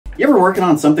You ever working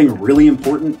on something really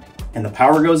important and the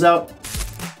power goes out?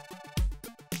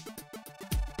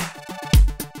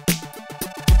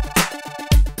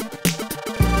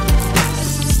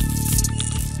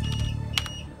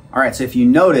 All right, so if you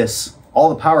notice, all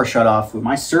the power shut off with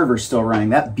my server still running.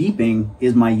 That beeping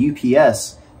is my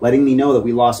UPS letting me know that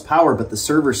we lost power, but the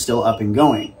server's still up and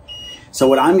going. So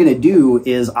what I'm gonna do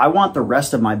is I want the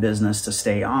rest of my business to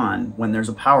stay on when there's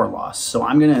a power loss. So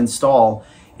I'm gonna install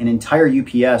an entire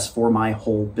UPS for my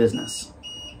whole business.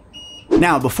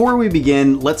 Now, before we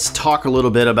begin, let's talk a little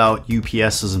bit about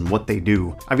UPSs and what they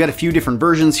do. I've got a few different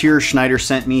versions here Schneider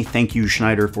sent me. Thank you,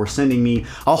 Schneider, for sending me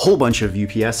a whole bunch of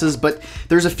UPSs, but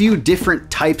there's a few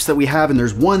different types that we have, and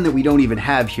there's one that we don't even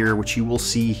have here, which you will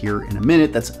see here in a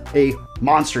minute. That's a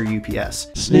monster UPS.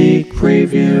 Sneak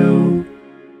preview.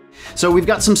 So we've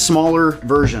got some smaller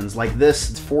versions like this.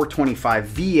 It's 425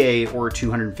 VA or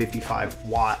 255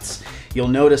 watts. You'll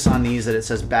notice on these that it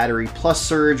says battery plus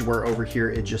surge, where over here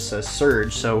it just says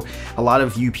surge. So a lot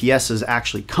of UPSs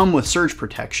actually come with surge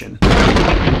protection.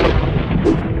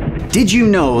 Did you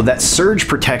know that surge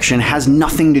protection has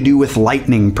nothing to do with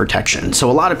lightning protection?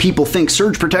 So a lot of people think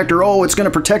surge protector, oh, it's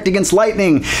gonna protect against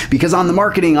lightning because on the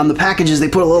marketing, on the packages, they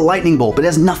put a little lightning bolt, but it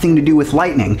has nothing to do with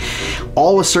lightning.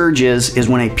 All a surge is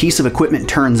when a piece of equipment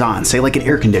turns on, say like an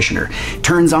air conditioner,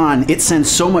 turns on, it sends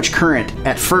so much current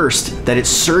at first that it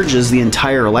surges the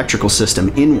entire electrical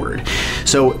system inward.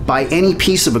 So by any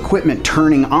piece of equipment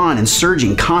turning on and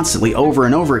surging constantly over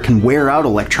and over, it can wear out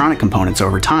electronic components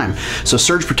over time. So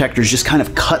surge protectors just kind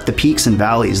of cut the peaks and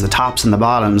valleys, the tops and the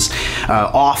bottoms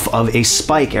off of a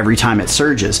spike every time it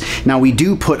surges. Now we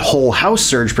do put whole house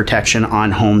surge protection on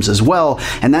homes as well,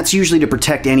 and that's usually to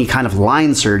protect any kind of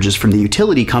line surges from the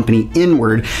utility company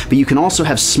inward, but you can also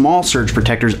have small surge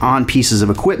protectors on pieces of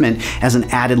equipment as an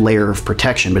added layer of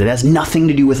protection, but it has nothing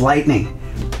to do with lightning.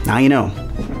 Now you know.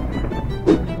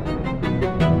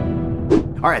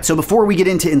 All right, so before we get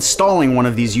into installing one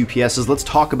of these UPSs, let's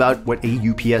talk about what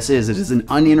a UPS is. It is an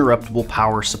uninterruptible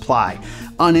power supply.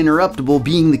 Uninterruptible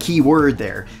being the key word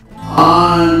there.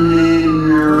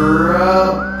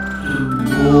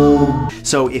 Uninterruptible.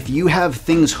 So if you have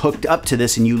things hooked up to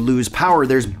this and you lose power,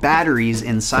 there's batteries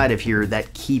inside of here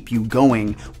that keep you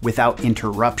going without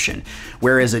interruption.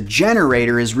 Whereas a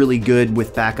generator is really good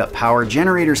with backup power.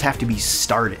 Generators have to be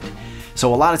started.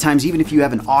 So a lot of times, even if you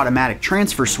have an automatic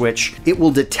transfer switch, it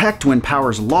will detect when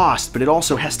power's lost, but it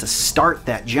also has to start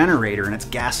that generator, and it's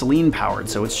gasoline powered.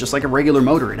 So it's just like a regular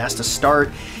motor. It has to start,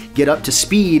 get up to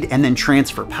speed, and then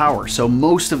transfer power. So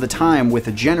most of the time with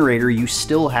a generator, you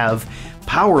still have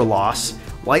power loss.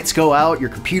 Lights go out, your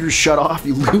computer's shut off,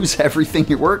 you lose everything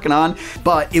you're working on,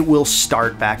 but it will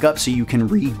start back up so you can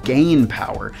regain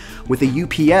power. With a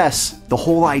UPS, the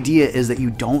whole idea is that you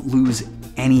don't lose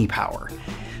any power.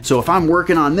 So if I'm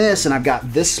working on this and I've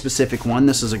got this specific one,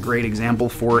 this is a great example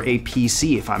for a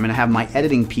PC. If I'm gonna have my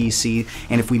editing PC,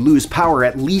 and if we lose power,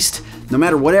 at least no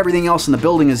matter what everything else in the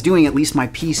building is doing, at least my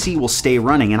PC will stay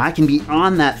running and I can be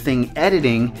on that thing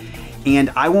editing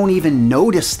and I won't even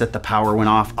notice that the power went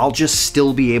off. I'll just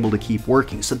still be able to keep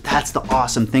working. So that's the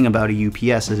awesome thing about a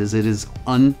UPS, is it is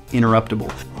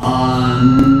uninterruptible.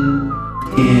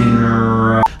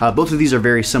 Both of these are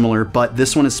very similar, but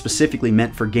this one is specifically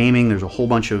meant for gaming. There's a whole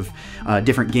bunch of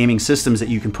different gaming systems that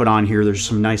you can put on here. There's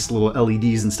some nice little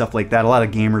LEDs and stuff like that. A lot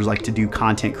of gamers like to do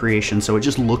content creation, so it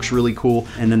just looks really cool.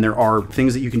 And then there are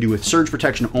things that you can do with surge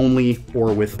protection only,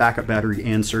 or with backup battery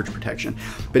and surge protection.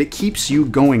 But it keeps you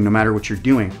going no matter what you're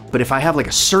doing. But if I have like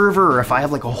a server, or if I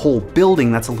have like a whole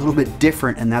building, that's a little bit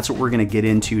different, and that's what we're gonna get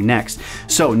into next.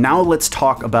 So now let's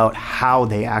talk about how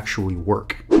they actually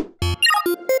work.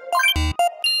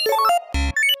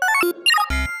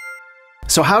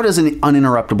 So how does an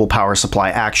uninterruptible power supply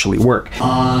actually work?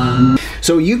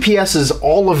 So UPSs,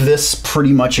 all of this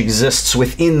pretty much exists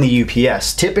within the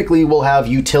UPS. Typically we'll have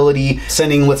utility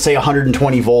sending, let's say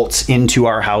 120 volts into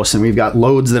our house, and we've got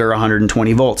loads that are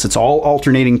 120 volts. It's all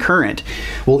alternating current.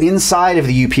 Well, inside of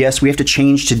the UPS, we have to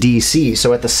change to DC.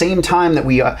 So at the same time that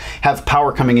we have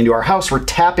power coming into our house, we're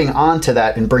tapping onto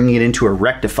that and bringing it into a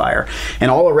rectifier. And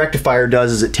all a rectifier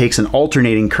does is it takes an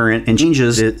alternating current and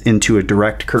changes it into a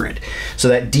direct current. So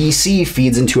that DC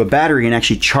feeds into a battery and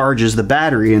actually charges the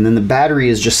battery, and then the battery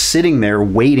is just sitting there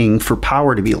waiting for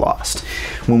power to be lost.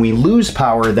 When we lose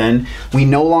power, then we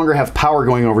no longer have power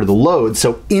going over to the load,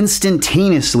 so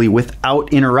instantaneously,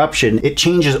 without interruption, it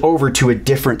changes over to a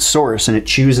different source and it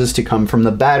chooses to come from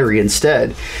the battery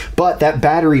instead. But that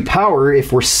battery power,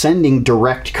 if we're sending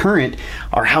direct current,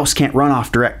 our house can't run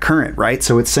off direct current, right?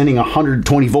 So it's sending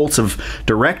 120 volts of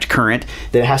direct current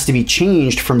that has to be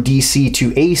changed from DC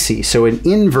to AC. So an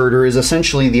inverter is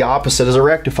essentially the opposite as a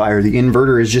rectifier. The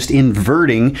inverter is just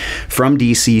inverting from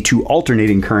DC to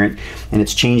alternating current, and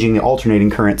it's changing the alternating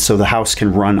current so the house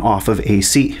can run off of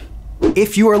AC.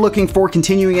 If you are looking for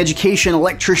continuing education,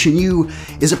 Electrician U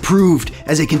is approved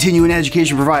as a continuing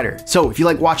education provider. So if you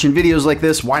like watching videos like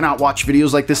this, why not watch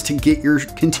videos like this to get your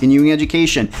continuing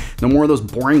education? No more of those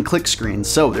boring click screens.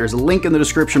 So there's a link in the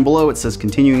description below. It says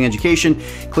continuing education.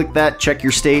 Click that, check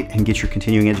your state, and get your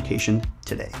continuing education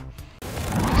today.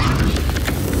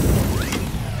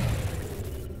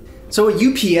 So a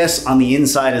UPS on the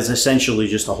inside is essentially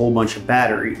just a whole bunch of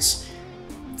batteries.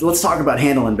 Let's talk about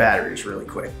handling batteries really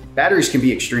quick. Batteries can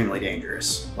be extremely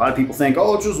dangerous. A lot of people think,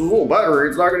 oh, it's just a little battery,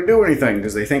 it's not gonna do anything,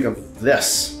 because they think of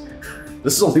this.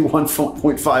 This is only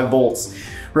 1.5 volts,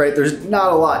 right? There's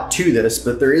not a lot to this,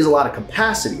 but there is a lot of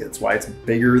capacity. That's why it's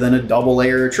bigger than a AA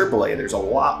or a AAA. There's a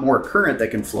lot more current that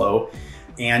can flow,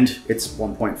 and it's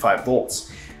 1.5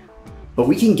 volts. But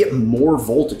we can get more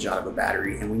voltage out of a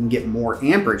battery, and we can get more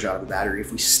amperage out of a battery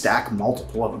if we stack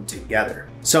multiple of them together.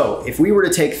 So if we were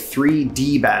to take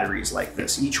 3D batteries like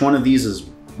this, each one of these is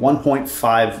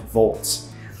 1.5 volts.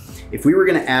 If we were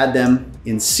gonna add them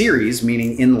in series,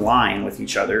 meaning in line with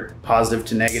each other, positive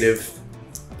to negative,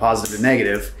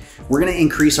 we're gonna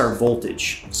increase our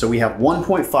voltage. So we have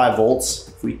 1.5 volts.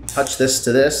 If we touch this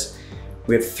to this,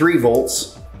 we have 3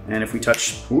 volts. And if we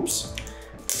touch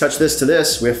this to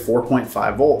this, we have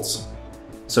 4.5 volts.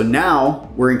 So now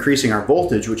we're increasing our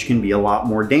voltage, which can be a lot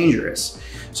more dangerous.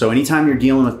 So anytime you're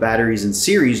dealing with batteries in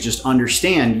series, just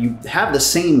understand you have the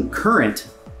same current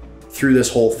through this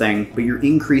whole thing, but you're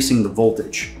increasing the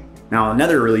voltage. Now,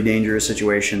 another really dangerous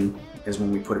situation is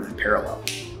when we put them in parallel.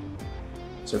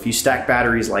 So if you stack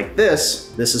batteries like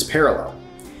this is parallel.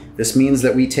 This means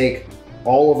that we take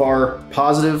all of our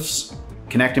positives,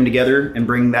 connect them together and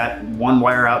bring that one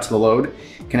wire out to the load,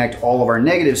 connect all of our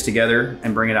negatives together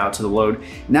and bring it out to the load.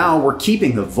 Now we're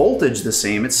keeping the voltage the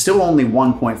same. It's still only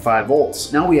 1.5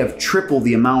 volts. Now we have triple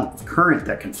the amount of current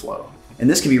that can flow. And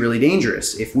this can be really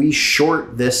dangerous. If we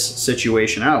short this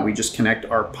situation out, we just connect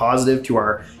our positive to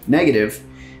our negative,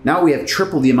 now we have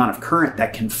triple the amount of current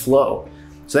that can flow.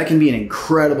 So that can be an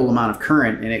incredible amount of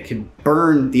current, and it can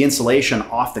burn the insulation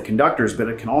off the conductors, but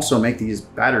it can also make these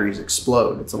batteries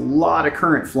explode. It's a lot of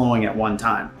current flowing at one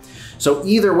time. So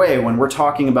either way, when we're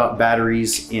talking about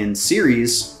batteries in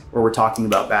series or we're talking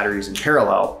about batteries in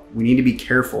parallel, we need to be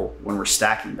careful when we're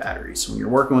stacking batteries. When you're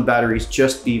working with batteries,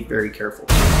 just be very careful.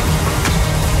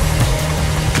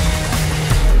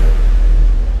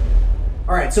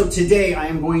 All right, so today I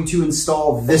am going to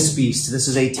install this beast. This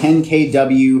is a 10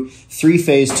 kW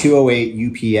 3-phase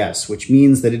 208 UPS, which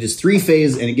means that it is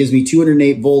 3-phase and it gives me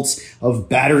 208 volts of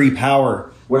battery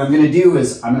power. What I'm gonna do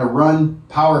is I'm gonna run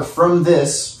power from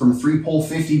this, from a 3-pole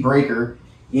 50 breaker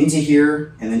into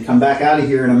here, and then come back out of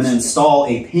here, and I'm gonna install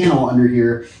a panel under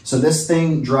here. So this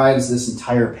thing drives this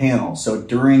entire panel. So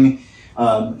during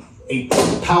a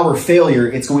power failure,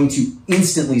 it's going to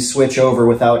instantly switch over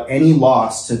without any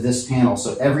loss to this panel.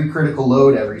 So every critical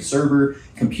load, every server,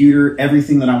 computer,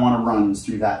 everything that I want to run is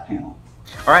through that panel.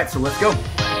 All right, so let's go.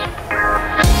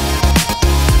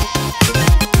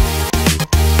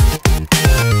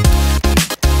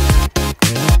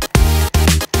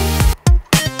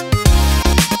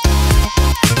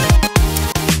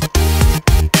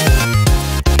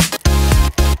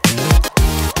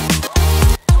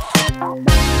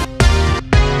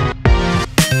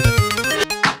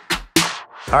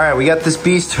 All right, we got this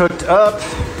beast hooked up,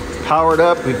 powered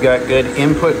up. We've got good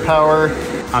input power.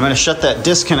 I'm gonna shut that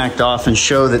disconnect off and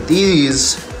show that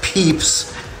these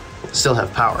peeps still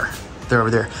have power. They're over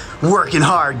there working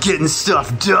hard, getting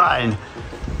stuff done.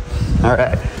 All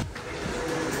right,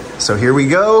 so here we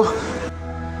go.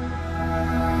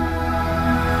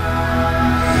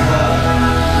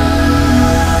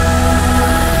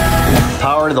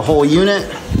 Power to the whole unit.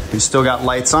 We've still got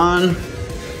lights on,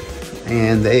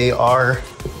 and they are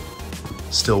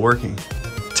still working.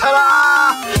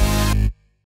 Ta-da!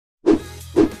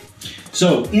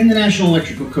 So in the National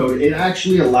Electrical Code, it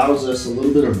actually allows us a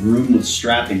little bit of room with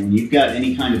strapping. When you've got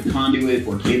any kind of conduit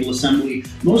or cable assembly,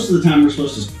 most of the time we're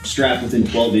supposed to strap within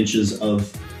 12 inches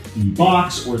of the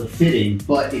box or the fitting.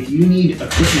 But if you need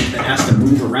equipment that has to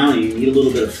move around and you need a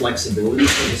little bit of flexibility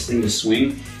for this thing to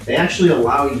swing, they actually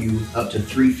allow you up to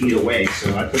 3 feet away.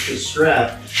 So I put this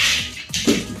strap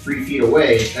 3 feet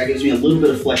away, that gives me a little bit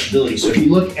of flexibility. So if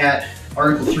you look at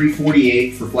Article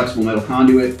 348 for flexible metal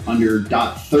conduit, under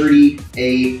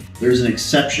 .30A, there's an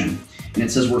exception. And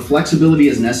it says where flexibility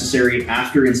is necessary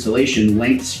after installation,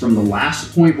 lengths from the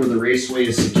last point where the raceway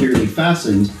is securely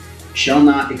fastened shall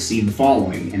not exceed the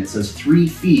following. And it says 3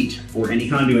 feet for any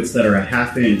conduits that are a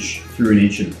 1/2 inch through 1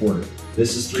 1/4 inch.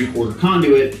 This is 3/4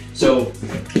 conduit, so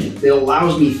it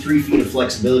allows me 3 feet of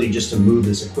flexibility just to move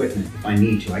this equipment if I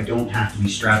need to. I don't have to be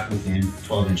strapped within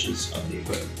 12 inches of the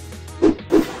equipment.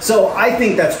 So I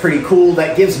think that's pretty cool.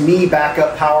 That gives me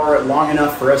backup power long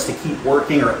enough for us to keep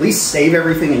working, or at least save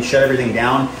everything and shut everything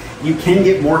down. You can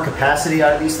get more capacity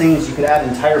out of these things. You could add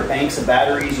entire banks of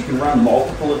batteries. You can run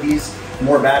multiple of these. The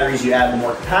more batteries you add, the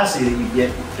more capacity that you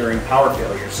get during power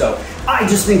failure. So I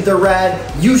just think they're rad.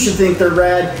 You should think they're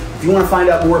rad. If you want to find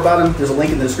out more about them, there's a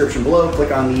link in the description below.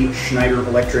 Click on the Schneider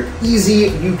Electric Easy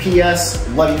UPS.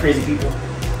 Love you crazy people.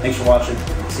 Thanks for watching.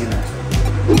 See you next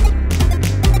time.